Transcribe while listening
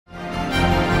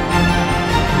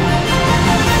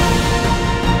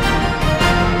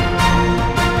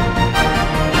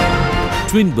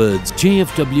Twin Birds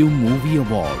JFW Movie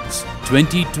Awards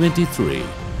 2023.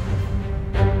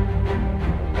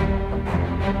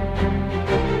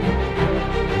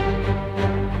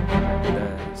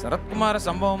 Sarathkumar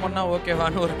Sambavam பண்ணா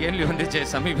ஓகேவான்னு ஒரு கேள்வி வந்துச்சு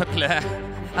சமீபத்தில்.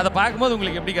 அதை பார்க்கும்போது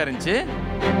உங்களுக்கு எப்படி இருந்துச்சு?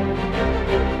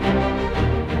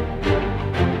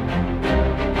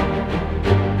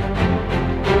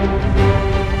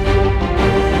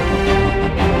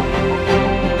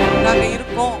 நாங்கள்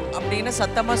இருக்கோம் அப்படின்னு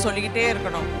சத்தமாக சொல்லிக்கிட்டே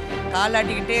இருக்கணும்,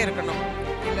 காலாட்டிக்கிட்டே இருக்கணும்,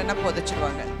 இல்லைன்னா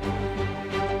புதைச்சிடுவாங்க.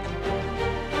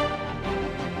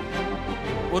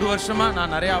 ஒரு வருஷமாக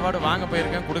நான் நிறைய அவார்டு வாங்க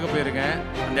போயிருக்கேன், கொடுக்க போயிருக்கேன்.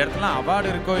 அந்த இடத்துல அவார்டு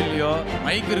இருக்கோ இல்லையோ,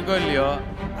 மைக் இருக்கோ இல்லையோ,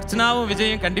 அர்ச்சனாவும்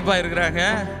விஜயும் கண்டிப்பாக இருக்கிறாங்க.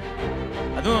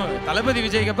 அதுவும் தளபதி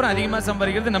விஜய்க்கு அப்புறம் அதிகமாக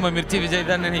சம்பாதிக்கிறது நம்ம மிர்ச்சி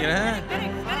விஜய் தான் நினைக்கிறேன்.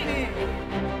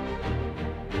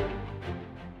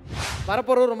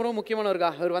 வரப்போகிறவர் ரொம்ப ரொம்ப முக்கியமானவருக்கா.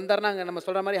 அவர் வந்தார்னா அங்கே நம்ம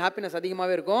சொல்கிற மாதிரி ஹாப்பினஸ்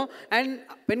அதிகமாகவே இருக்கும். அண்ட்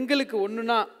பெண்களுக்கு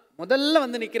ஒன்றுனா முதல்ல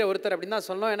வந்து நிற்கிற ஒருத்தர் அப்படின்னு தான்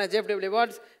சொல்லணும். ஏன்னா JFW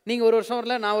Awards நீங்கள் ஒரு வருஷம்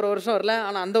வரல, நான் ஒரு வருஷம் வரல,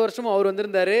 ஆனால் அந்த வருஷமும் அவர்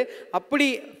வந்திருந்தார். அப்படி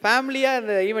ஃபேமிலியாக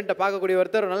இந்த ஈவெண்ட்டை பார்க்கக்கூடிய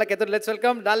ஒருத்தர் நல்ல Gether. Let's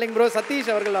welcome darling bro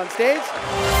Satish அவர்கள் on stage.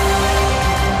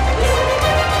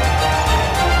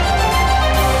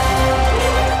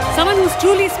 Someone who's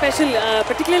truly special,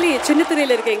 particularly சின்ன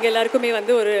திரையில் இருக்க எங்கள் எல்லாருக்குமே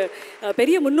வந்து ஒரு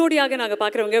பெரிய முன்னோடியாக நாங்கள்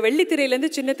பார்க்குறவங்க. வெள்ளித்திரையிலேருந்து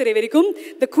சின்ன திரை வரைக்கும்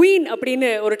த குவீன் அப்படின்னு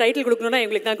ஒரு டைட்டில் கொடுக்கணும்னா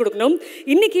எங்களுக்கு தான் கொடுக்கணும்.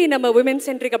 இன்றைக்கி நம்ம விமென்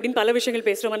சென்ட்ரிக் அப்படின்னு பல விஷயங்கள்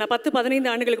பேசுகிறோம். நான்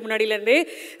 10-15 ஆண்டுகளுக்கு முன்னாடியிலேருந்தே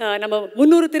நம்ம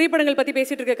 300 திரைப்படங்கள் பற்றி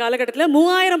பேசிகிட்டு இருக்க காலகட்டத்தில்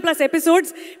 3000+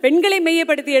 எபிசோட்ஸ் பெண்களை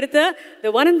மையப்படுத்தி எடுத்த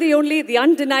the one and the only, the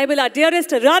undeniable, our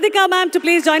dearest Raadhika ma'am to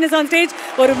please join us on stage.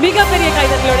 ஒரு மிகப்பெரிய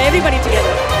கைதட்டலோட everybody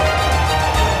together.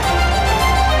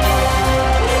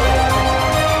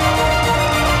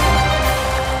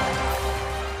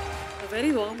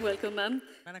 Very warm welcome ma'am.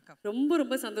 வணக்கம். ரொம்ப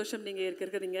ரொம்ப சந்தோஷம் நீங்கள்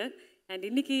இருக்கிறீங்க. அண்ட்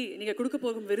இன்னைக்கு நீங்கள் கொடுக்க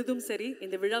போகும் விருதும் சரி,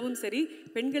 இந்த விழாவும் சரி,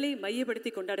 பெண்களை மையப்படுத்தி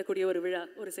கொண்டாடக்கூடிய ஒரு விழா.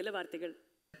 ஒரு சில வார்த்தைகள்.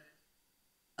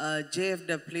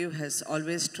 JFW has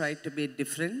always tried to be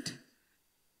different.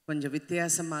 கொஞ்சம்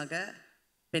வித்தியாசமாக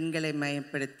பெண்களை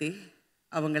மையப்படுத்தி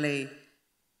அவங்களை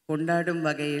கொண்டாடும்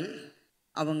வகையில்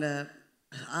அவங்க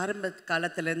ஆரம்ப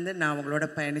காலத்திலேருந்து நான் அவங்களோட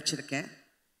பயணிச்சிருக்கேன்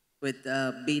வித்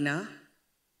பீனா.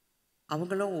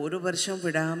 அவங்களும் ஒரு வருஷம்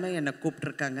விடாமல் என்னை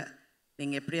கூப்பிட்ருக்காங்க.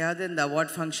 நீங்கள் எப்படியாவது இந்த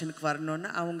அவார்ட் ஃபங்க்ஷனுக்கு வரணுன்னு.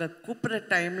 அவங்க கூப்பிட்ற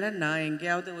டைமில் நான்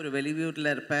எங்கேயாவது ஒரு வெளியூரில்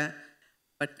இருப்பேன்.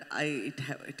 But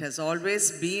it has always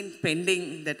been bending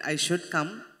that I should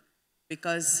come.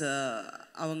 Because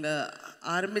அவங்க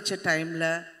ஆரம்பித்த டைமில்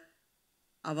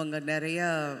அவங்க நிறையா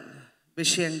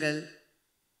விஷயங்கள்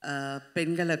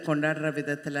பெண்களை கொண்டாடுற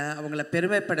விதத்தில் அவங்கள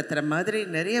பெருமைப்படுத்துகிற மாதிரி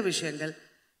நிறைய விஷயங்கள்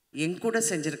எங்கூட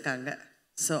செஞ்சுருக்காங்க.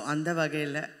 ஸோ அந்த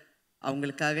வகையில்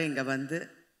அவங்களுக்காக இங்கே வந்து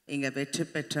இங்கே வெற்றி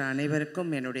பெற்ற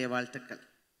அனைவருக்கும் என்னுடைய வாழ்த்துக்கள்.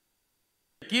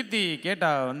 கீர்த்தி கேட்டா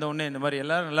வந்த உடனே இந்த மாதிரி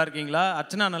எல்லாரும் நல்லா இருக்கீங்களா,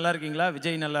 அர்ச்சனா நல்லா இருக்கீங்களா,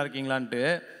 விஜய் நல்லா இருக்கீங்களான்ட்டு.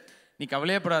 நீ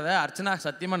கவலையப்படாத, அர்ச்சனா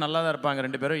சத்தியமாக நல்லா தான் இருப்பாங்க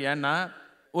ரெண்டு பேரும். ஏன்னா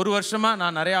ஒரு வருஷமாக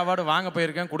நான் நிறைய அவார்டு வாங்க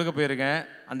போயிருக்கேன், கொடுக்க போயிருக்கேன்.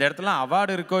 அந்த இடத்துல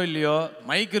அவார்டு இருக்கோ இல்லையோ,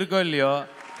 மைக் இருக்கோ இல்லையோ,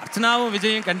 அர்ச்சனாவும்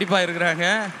விஜயும் கண்டிப்பாக இருக்கிறாங்க.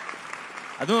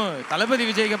 அதுவும் தளபதி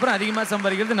விஜய்க்கு அப்புறம் அதிகமாக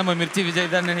சம்பாதிக்கிறது நம்ம மிர்ச்சி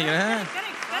விஜய் தான் நினைக்கிறேன்.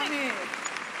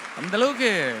 அந்தளவுக்கு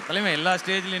தலைமை எல்லா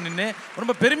ஸ்டேஜ்லேயும் நின்று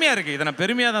ரொம்ப பெருமையாக இருக்குது. இதை நான்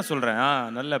பெருமையாக தான் சொல்கிறேன்,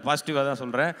 நல்ல பாசிட்டிவாக தான்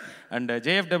சொல்கிறேன். அண்ட்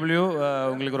JFW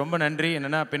உங்களுக்கு ரொம்ப நன்றி.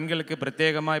 என்னென்னா பெண்களுக்கு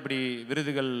பிரத்யேகமாக இப்படி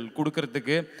விருதுகள்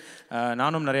கொடுக்கறதுக்கு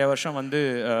நானும் நிறையா வருஷம் வந்து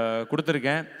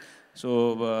கொடுத்துருக்கேன். ஸோ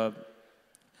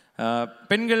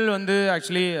பெண்கள் வந்து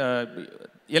ஆக்சுவலி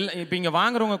இப்போ இங்கே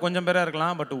வாங்குறவங்க கொஞ்சம் பேராக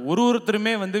இருக்கலாம், பட்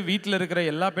ஒருத்தருமே வந்து வீட்டில் இருக்கிற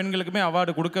எல்லா பெண்களுக்குமே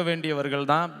அவார்டு கொடுக்க வேண்டியவர்கள்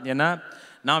தான். ஏன்னா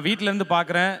நான் வீட்டிலேருந்து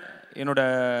பார்க்குறேன். என்னோட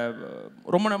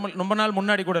ரொம்ப நாள்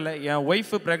முன்னாடி கூட இல்லை, என்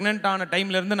ஒய்ஃபு ப்ரெக்னென்ட் ஆன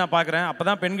டைம்லேருந்து நான் பார்க்குறேன். அப்போ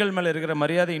தான் பெண்கள் மேலே இருக்கிற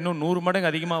மரியாதை இன்னும் 100 மடங்கு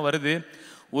அதிகமாக வருது.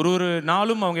 ஒரு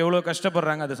நாளும் அவங்க எவ்வளோ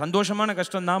கஷ்டப்படுறாங்க. அது சந்தோஷமான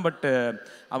கஷ்டம் தான், பட்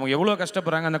அவங்க எவ்வளோ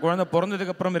கஷ்டப்படுறாங்க. அந்த குழந்தை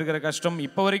பிறந்ததுக்கப்புறம் இருக்கிற கஷ்டம்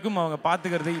இப்போ வரைக்கும் அவங்க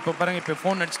பார்த்துக்கிறது. இப்போ பாருங்கள், இப்போ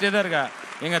ஃபோன் அடிச்சுட்டே தான் இருக்கா,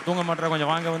 எங்கே தூங்க மாட்டேறா,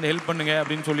 கொஞ்சம் வாங்க வந்து ஹெல்ப் பண்ணுங்க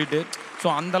அப்படின்னு சொல்லிட்டு. ஸோ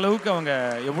அந்தளவுக்கு அவங்க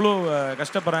எவ்வளோ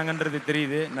கஷ்டப்படுறாங்கன்றது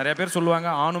தெரியுது. நிறைய பேர்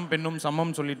சொல்லுவாங்க ஆணும் பெண்ணும்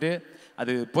சமம் சொல்லிட்டு,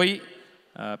 அது பொய்.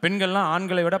 பெண்கள்லாம்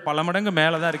ஆண்களை விட பல மடங்கு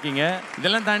மேலே தான் இருக்கீங்க.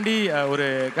 இதெல்லாம் தாண்டி ஒரு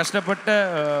கஷ்டப்பட்ட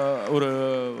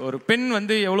ஒரு பெண்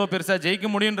வந்து எவ்வளோ பெருசாக ஜெயிக்க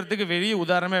முடியுன்றதுக்கு வெளியே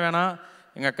உதாரணமே வேணாம்,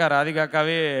 எங்கள் அக்கா ராதிகா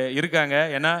அக்காவே இருக்காங்க.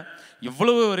 ஏன்னா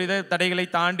இவ்வளவு ஒரு தடைகளை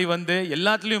தாண்டி வந்து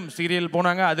எல்லாத்துலேயும் சீரியல்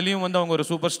போனாங்க, அதுலேயும் வந்து அவங்க ஒரு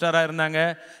சூப்பர் ஸ்டாராக இருந்தாங்க.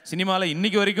 சினிமாவில்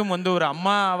இன்றைக்கி வரைக்கும் வந்து ஒரு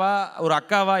அம்மாவா ஒரு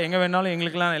அக்காவா எங்கே வேணாலும்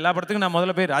எங்களுக்கெல்லாம் எல்லா படத்துக்கும் நான்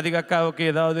முதல்ல போய் ராதிகா அக்காவுக்கு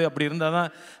ஏதாவது அப்படி இருந்தால் தான்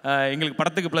எங்களுக்கு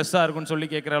படத்துக்கு ப்ளஸ்ஸாக இருக்குன்னு சொல்லி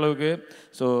கேட்குற அளவுக்கு.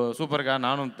 ஸோ சூப்பர்க்கா,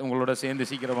 நானும் உங்களோட சேர்ந்து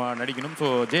சீக்கிரமாக நடிக்கணும். ஸோ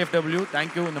JFW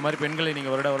தேங்க்யூ, இந்த மாதிரி பெண்களை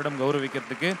நீங்கள் வருடம்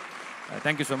கௌரவிக்கிறதுக்கு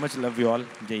thank you so much. Love you all.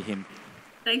 Jai Hind.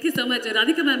 Thank you so much.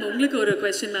 Raadhika ma'am, உங்களுக்கு ஒரு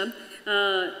question ma'am.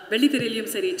 வெள்ளித்திரையிலையும்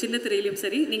சரி சின்ன திரையிலையும்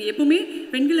சரி நீங்கள் எப்பவுமே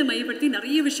பெண்களை மையப்படுத்தி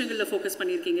நிறைய விஷயங்களில் ஃபோக்கஸ்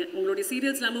பண்ணியிருக்கீங்க. உங்களுடைய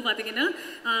சீரியல்ஸ்லாமும் பார்த்தீங்கன்னா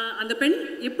அந்த பெண்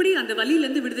எப்படி அந்த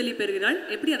வலியிலேருந்து விடுதலை பெறுகிறாள்,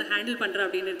 எப்படி அதை ஹேண்டில் பண்ணுறா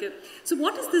அப்படின்னு இருக்குது. So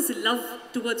what is this love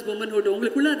towards womanhood?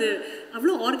 உங்களுக்குள்ள அது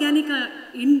அவ்வளோ ஆர்கானிக்காக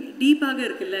டீப்பாக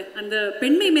இருக்குல்ல, அந்த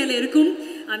பெண்மை மேலே இருக்கும்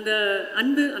அந்த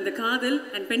அன்பு, அந்த காதல்,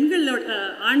 அண்ட் பெண்களோட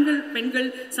ஆண்கள் பெண்கள்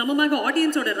சமமாக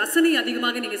ஆடியன்ஸோட ரசனை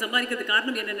அதிகமாக நீங்கள் சம்பாதிக்கிறதுக்கு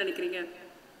காரணம் என்னன்னு நினைக்கிறீங்க?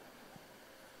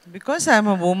 Because I'm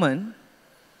a woman,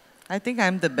 I think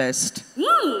I'm the best.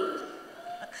 Woo!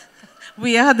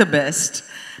 We are the best.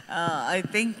 I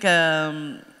think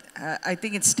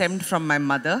it stemmed from my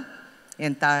mother.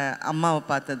 என் அம்மாவை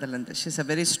பார்த்ததுலேருந்து. She's a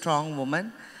very strong woman.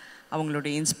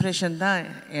 அவங்களுடைய இன்ஸ்பிரேஷன் தான்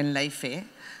என் லைஃபே.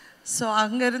 ஸோ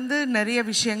அங்கேருந்து நிறைய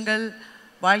விஷயங்கள்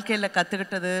வாழ்க்கையில்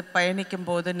கற்றுக்கிட்டது, பயணிக்கும்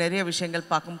போது நிறைய விஷயங்கள்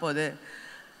பார்க்கும்போது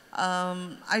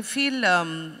I feel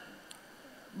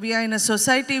we are in a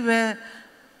society where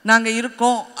நாங்கள்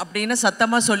இருக்கோம் அப்படின்னு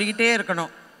சத்தமாக சொல்லிக்கிட்டே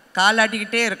இருக்கணும்,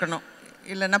 காலாட்டிக்கிட்டே இருக்கணும்,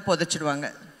 இல்லைன்னா புதைச்சிடுவாங்க.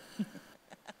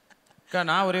 அக்கா,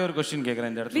 நான் ஒரே ஒரு கொஸ்டின்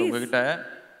கேட்குறேன் இந்த இடத்துல உங்ககிட்ட.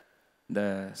 இந்த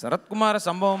சரத்குமார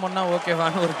சம்பவம் பண்ணா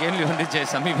ஓகேவான்னு ஒரு கேள்வி வந்துச்சு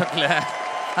சமீபத்தில்.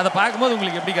 அதை பார்க்கும்போது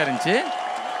உங்களுக்கு எப்படிக்கா இருந்துச்சு?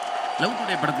 லவ்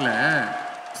டுடே படத்தில்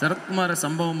சரத்குமார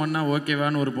சம்பவம் பண்ணா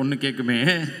ஓகேவான்னு ஒரு பொண்ணு கேட்குமே,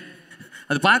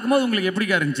 அது பார்க்கும்போது உங்களுக்கு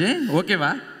எப்படிக்கா இருந்துச்சு?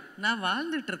 ஓகேவா? நான்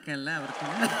வாழ்ந்துட்டு இருக்கேன்ல அவருக்கு,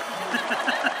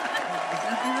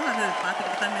 அதை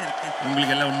பார்த்துட்டு தானே இருக்கேன்.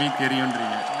 உங்களுக்கு எல்லாம் உண்மையும்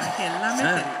தெரியும்ன்றீங்க? எல்லாமே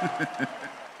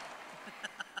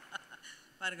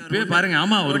பாருங்க.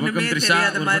 ஆமா, ஒரு பக்கம் த்ரிஷா,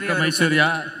 ஒரு பக்கம் ஐஸ்வர்யா.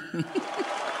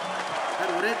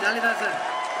 ஒரே ஜாலி தான் சார்.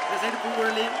 இந்த சைடு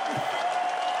பூங்குழலி.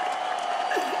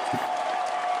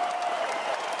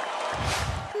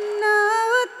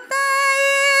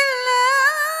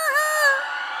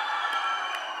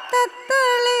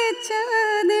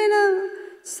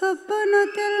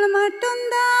 சொப்பனத்தில்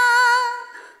மட்டும்தான்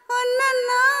ஒன்ன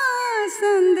நான்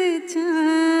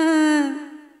சந்திச்சேன்,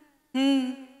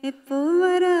 இப்போ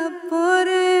வர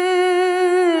போறேன்.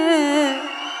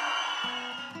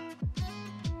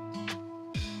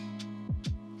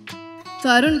 ஸோ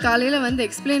அருண் காலையில் வந்து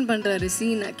எக்ஸ்பிளைன் பண்ணுறாரு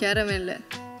சீனை கேரவேனில்.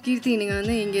 கீர்த்தி நீங்கள்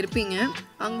வந்து இங்கே இருப்பீங்க,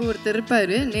 அங்கே ஒருத்தர்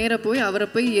இருப்பார், நேராக போய் அவரை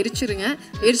போய் எரிச்சிருங்க,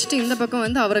 எரிச்சிட்டு இந்த பக்கம்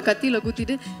வந்து அவரை கத்தியில்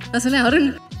குத்திட்டு நான் சொன்னேன்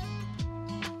Arun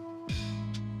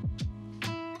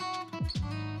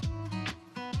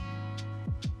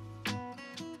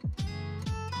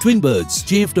Twin Birds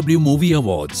JFW Movie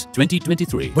Awards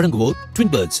 2023 வழங்குவோர் Twin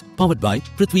Birds powered by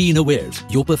Prithivi Innerwear,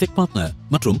 your perfect partner,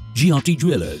 மற்றும் GRT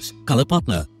Jewelers, color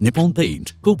partner Nippon Paint,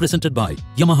 co-presented by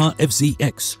Yamaha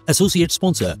FZX, associate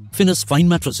sponsor Finus Fine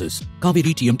Mattresses,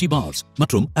 Kaveri TMT Bars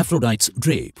மற்றும் Aphrodite's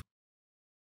Drape.